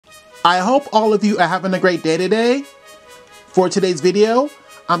I hope all of you are having a great day today. For today's video,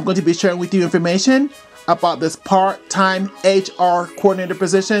 I'm going to be sharing with you information about this part-time HR coordinator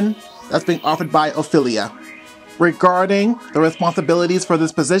position that's being offered by Ophelia. Regarding the responsibilities for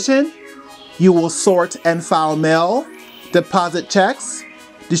this position, you will sort and file mail, deposit checks,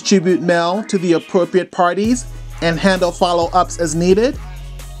 distribute mail to the appropriate parties, and handle follow-ups as needed.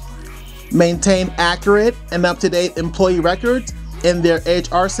 Maintain accurate and up-to-date employee records in their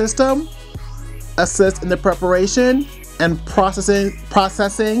HR system. Assist in the preparation and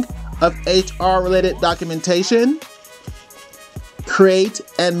processing of HR-related documentation. Create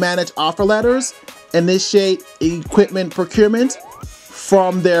and manage offer letters. Initiate equipment procurement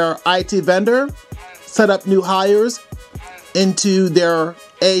from their IT vendor. Set up new hires into their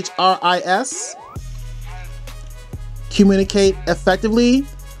HRIS. Communicate effectively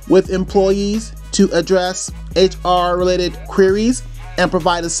with employees to address HR-related queries and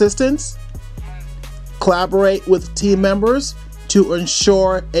provide assistance. Collaborate with team members to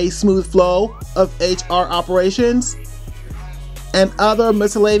ensure a smooth flow of HR operations, and other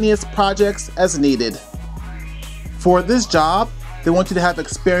miscellaneous projects as needed. For this job, they want you to have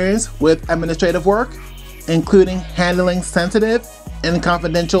experience with administrative work, including handling sensitive and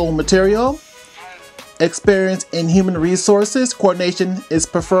confidential material. Experience in human resources coordination is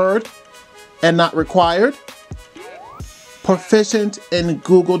preferred and not required. Proficient in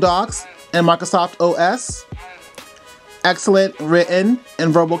Google Docs and Microsoft OS. Excellent written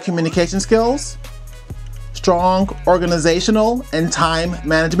and verbal communication skills. Strong organizational and time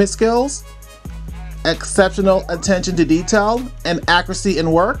management skills. Exceptional attention to detail and accuracy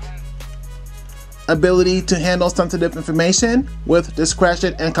in work. Ability to handle sensitive information with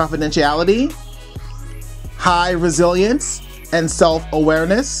discretion and confidentiality. High resilience and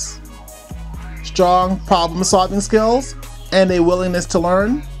self-awareness. Strong problem-solving skills and a willingness to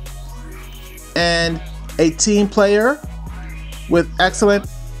learn. And a team player with excellent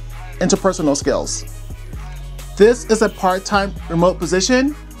interpersonal skills. This is a part-time remote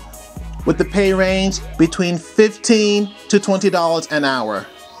position with the pay range between $15 to $20 an hour.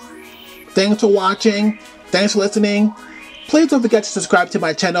 Thanks for watching. Thanks for listening. Please don't forget to subscribe to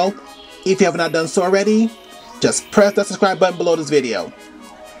my channel if you have not done so already. Just press that subscribe button below this video.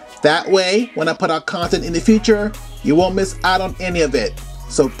 That way, when I put out content in the future, you won't miss out on any of it.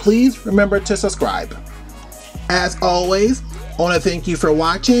 So please remember to subscribe. As always, I want to thank you for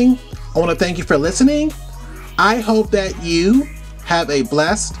watching. I want to thank you for listening. I hope that you have a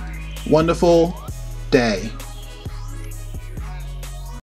blessed, wonderful day.